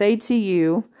 "But I say to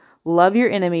you, love your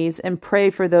enemies and pray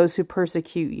for those who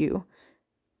persecute you."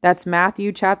 That's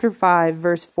Matthew chapter 5,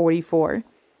 verse 44.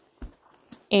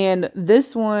 And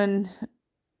this one,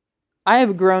 I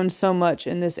have grown so much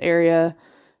in this area,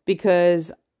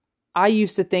 because I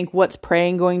used to think, what's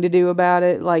praying going to do about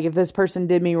it? Like, if this person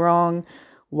did me wrong,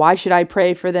 why should I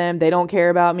pray for them? They don't care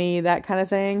about me, that kind of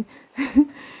thing.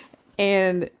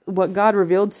 And what God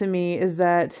revealed to me is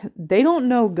that they don't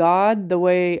know God the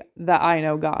way that I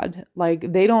know God.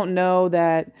 Like, they don't know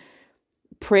that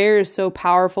prayer is so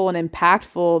powerful and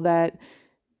impactful that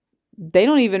they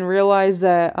don't even realize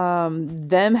that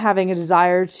them having a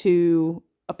desire to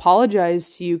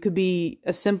apologize to you could be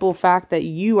a simple fact that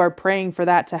you are praying for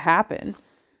that to happen.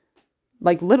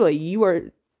 Like, literally,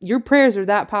 your prayers are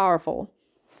that powerful.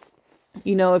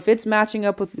 You know, if it's matching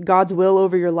up with God's will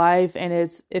over your life, and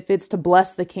if it's to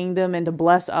bless the kingdom and to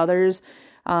bless others,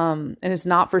 and it's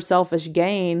not for selfish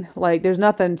gain, like, there's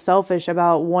nothing selfish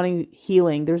about wanting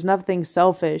healing. There's nothing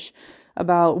selfish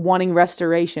about wanting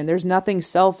restoration. There's nothing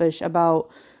selfish about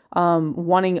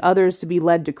wanting others to be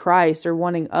led to Christ, or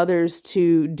wanting others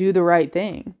to do the right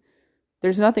thing.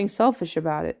 There's nothing selfish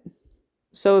about it.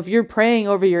 So if you're praying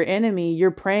over your enemy,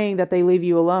 you're praying that they leave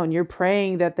you alone. You're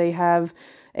praying that they have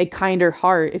a kinder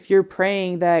heart. If you're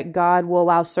praying that God will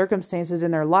allow circumstances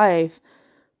in their life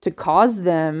to cause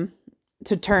them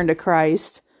to turn to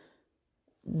Christ,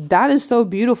 that is so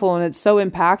beautiful, and it's so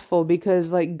impactful,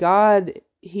 because like God,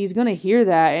 he's going to hear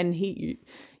that, and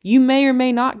you may or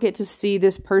may not get to see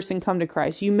this person come to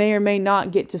Christ. You may or may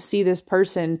not get to see this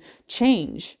person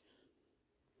change.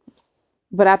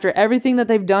 But after everything that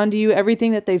they've done to you,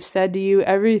 everything that they've said to you,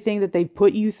 everything that they've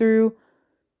put you through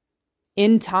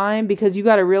in time, because you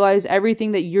got to realize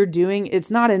everything that you're doing,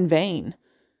 it's not in vain.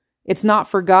 It's not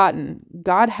forgotten.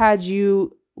 God had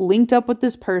you linked up with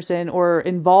this person, or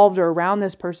involved or around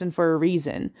this person, for a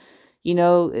reason. You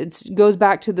know, it goes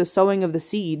back to the sowing of the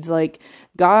seeds. Like,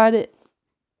 God,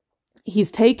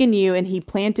 he's taken you and he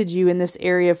planted you in this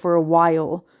area for a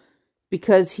while,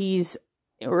 because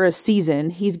or a season.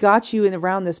 He's got you in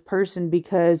around this person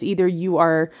because either you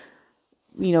are,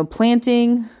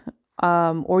 planting,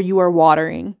 or you are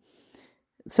watering.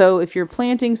 So if you're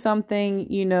planting something,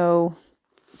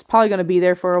 it's probably going to be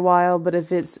there for a while. But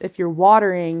if you're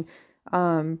watering,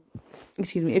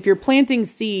 if you're planting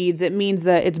seeds, it means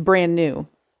that it's brand new.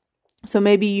 So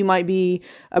maybe you might be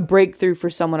a breakthrough for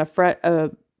someone,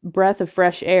 a breath of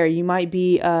fresh air. You might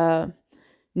be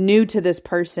new to this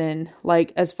person,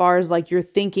 like as far as like your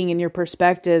thinking and your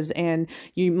perspectives, and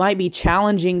you might be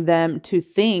challenging them to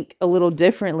think a little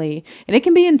differently, and it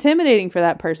can be intimidating for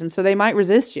that person, so they might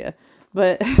resist you.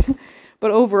 But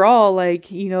but overall, like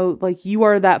you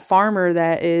are that farmer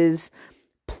that is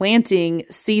planting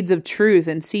seeds of truth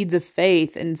and seeds of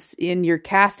faith, and you're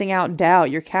casting out doubt,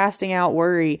 you're casting out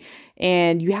worry,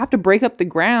 and you have to break up the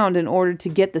ground in order to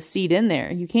get the seed in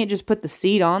there. You can't just put the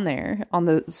seed on there on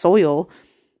the soil.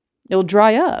 It'll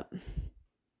dry up.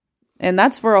 And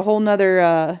that's for a whole nother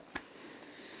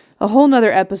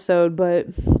episode. But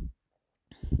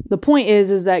the point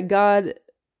is that God,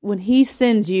 when he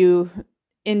sends you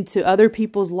into other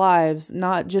people's lives,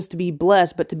 not just to be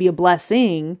blessed, but to be a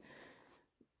blessing,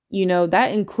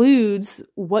 that includes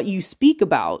what you speak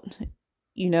about.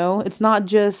 It's not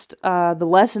just the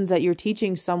lessons that you're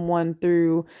teaching someone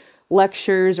through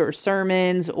lectures or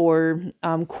sermons or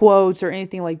quotes or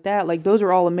anything like that. Like, those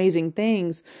are all amazing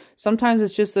things. Sometimes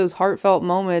it's just those heartfelt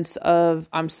moments of,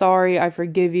 I'm sorry, I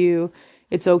forgive you,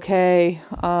 it's okay,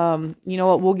 you know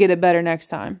what, we'll get it better next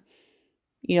time.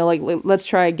 You know, like, let's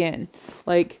try again.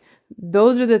 Like,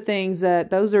 those are the things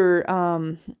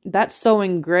that's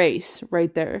sowing grace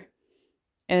right there.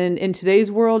 And in today's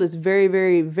world, it's very,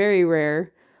 very, very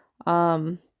rare.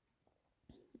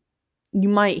 You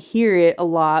might hear it a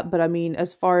lot, but I mean,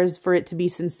 as far as for it to be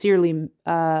sincerely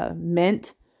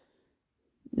meant,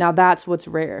 now that's what's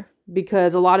rare.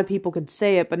 Because a lot of people could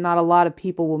say it, but not a lot of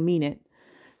people will mean it.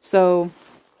 So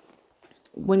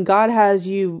when God has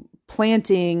you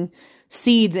planting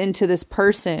seeds into this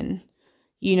person,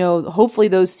 you know, hopefully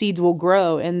those seeds will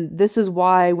grow. And this is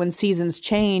why when seasons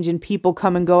change and people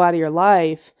come and go out of your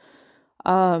life,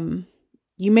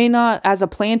 you may not, as a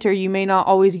planter, you may not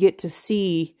always get to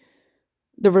see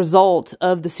the result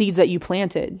of the seeds that you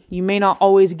planted. You may not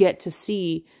always get to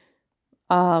see,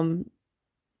 you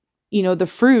know, the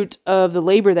fruit of the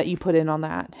labor that you put in on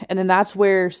that. And then that's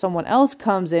where someone else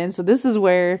comes in. So this is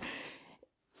where,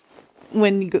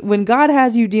 when God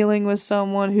has you dealing with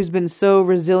someone who's been so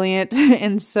resilient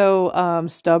and so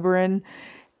stubborn,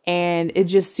 and it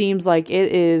just seems like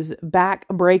it is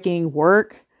back-breaking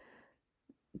work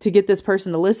to get this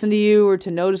person to listen to you or to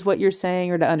notice what you're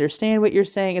saying or to understand what you're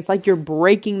saying. It's like you're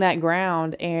breaking that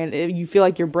ground, and you feel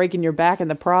like you're breaking your back in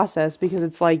the process, because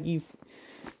it's like you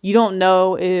don't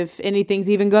know if anything's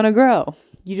even going to grow.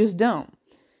 You just don't.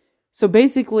 So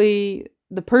basically,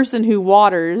 the person who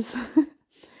waters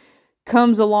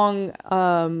comes along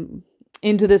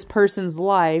into this person's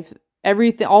life.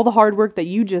 Everything, all the hard work that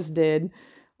you just did,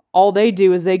 all they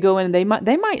do is they go in and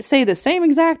they might say the same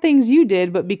exact things you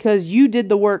did, but because you did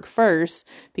the work first,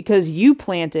 because you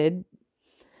planted,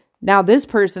 now this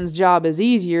person's job is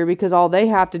easier, because all they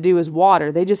have to do is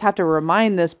water. They just have to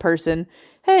remind this person,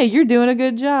 hey, you're doing a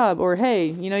good job, or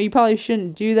hey, you know, you probably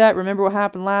shouldn't do that. Remember what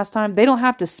happened last time? They don't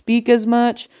have to speak as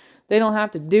much. They don't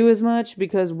have to do as much,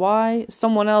 because why?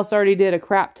 Someone else already did a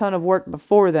crap ton of work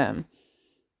before them.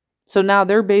 So now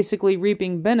they're basically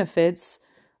reaping benefits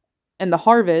and the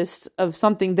harvest of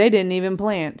something they didn't even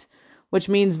plant, which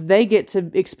means they get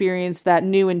to experience that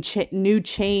new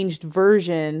changed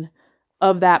version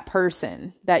of that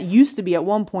person that used to be at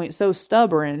one point so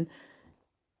stubborn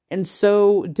and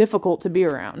so difficult to be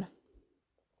around.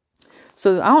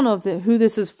 So I don't know who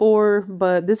this is for,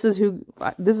 but this is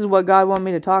what God wanted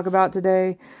me to talk about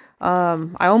today.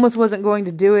 I almost wasn't going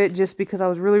to do it just because I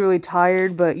was really, really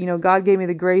tired, but you know, God gave me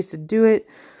the grace to do it.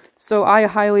 So I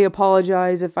highly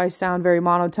apologize if I sound very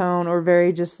monotone or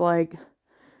very just like,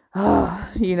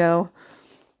 you know,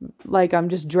 like I'm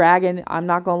just dragging. I'm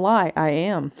not gonna lie, I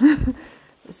am.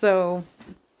 So,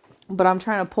 but I'm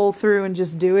trying to pull through and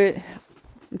just do it.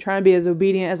 I'm trying to be as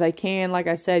obedient as I can. Like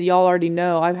I said, y'all already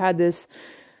know I've had this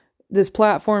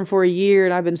platform for a year,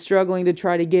 and I've been struggling to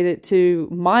try to get it to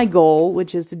my goal,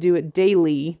 which is to do it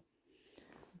daily.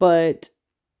 But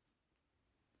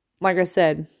like I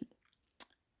said,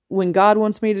 when God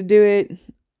wants me to do it,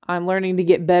 I'm learning to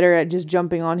get better at just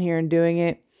jumping on here and doing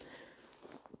it.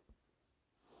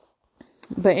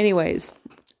 But anyways,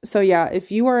 so yeah,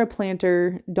 if you are a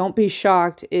planter, don't be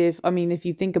shocked if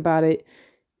you think about it,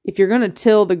 if you're going to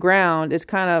till the ground, it's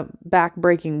kind of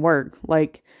back-breaking work.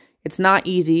 Like, it's not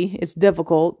easy. It's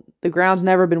difficult. The ground's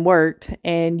never been worked,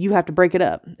 and you have to break it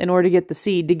up in order to get the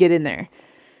seed to get in there.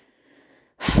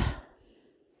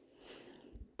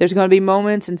 There's going to be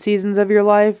moments and seasons of your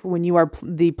life when you are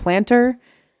the planter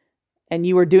and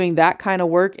you are doing that kind of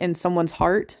work in someone's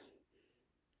heart.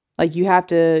 Like, you have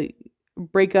to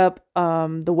break up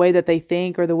the way that they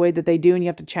think or the way that they do, and you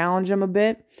have to challenge them a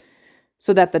bit,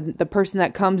 so that the person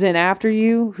that comes in after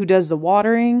you, who does the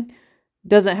watering,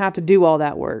 doesn't have to do all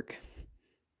that work.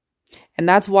 And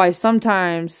that's why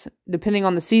sometimes, depending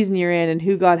on the season you're in and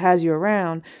who God has you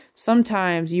around,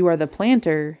 sometimes you are the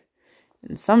planter,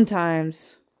 and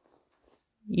sometimes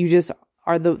you just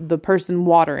are the person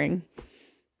watering.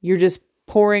 You're just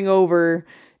pouring over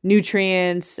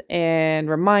nutrients and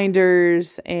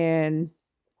reminders, and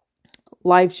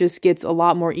life just gets a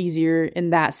lot more easier in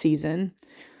that season.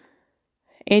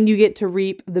 And you get to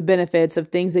reap the benefits of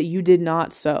things that you did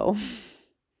not sow.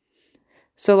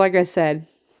 So like I said,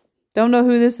 don't know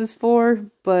who this is for,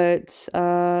 but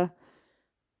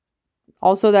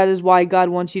also that is why God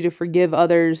wants you to forgive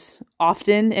others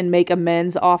often and make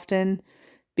amends often.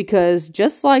 Because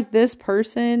just like this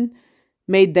person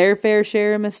made their fair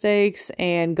share of mistakes,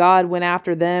 and God went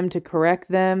after them to correct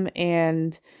them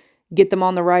and get them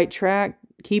on the right track,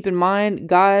 keep in mind,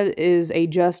 God is a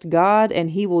just God, and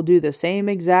He will do the same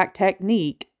exact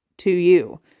technique to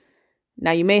you.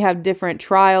 Now, you may have different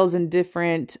trials and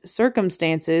different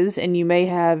circumstances, and you may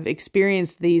have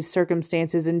experienced these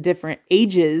circumstances in different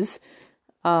ages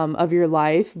of your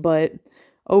life, but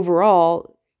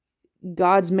overall,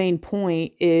 God's main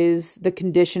point is the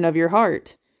condition of your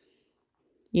heart.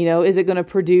 Is it going to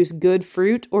produce good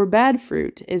fruit or bad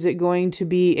fruit? Is it going to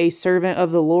be a servant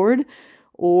of the Lord,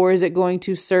 or is it going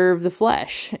to serve the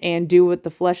flesh and do what the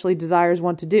fleshly desires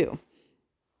want to do?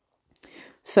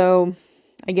 So,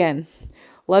 again,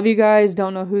 love you guys.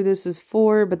 Don't know who this is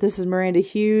for, but this is Miranda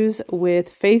Hughes with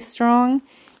Faith Strong,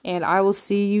 and I will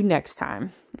see you next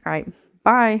time. All right,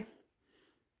 bye.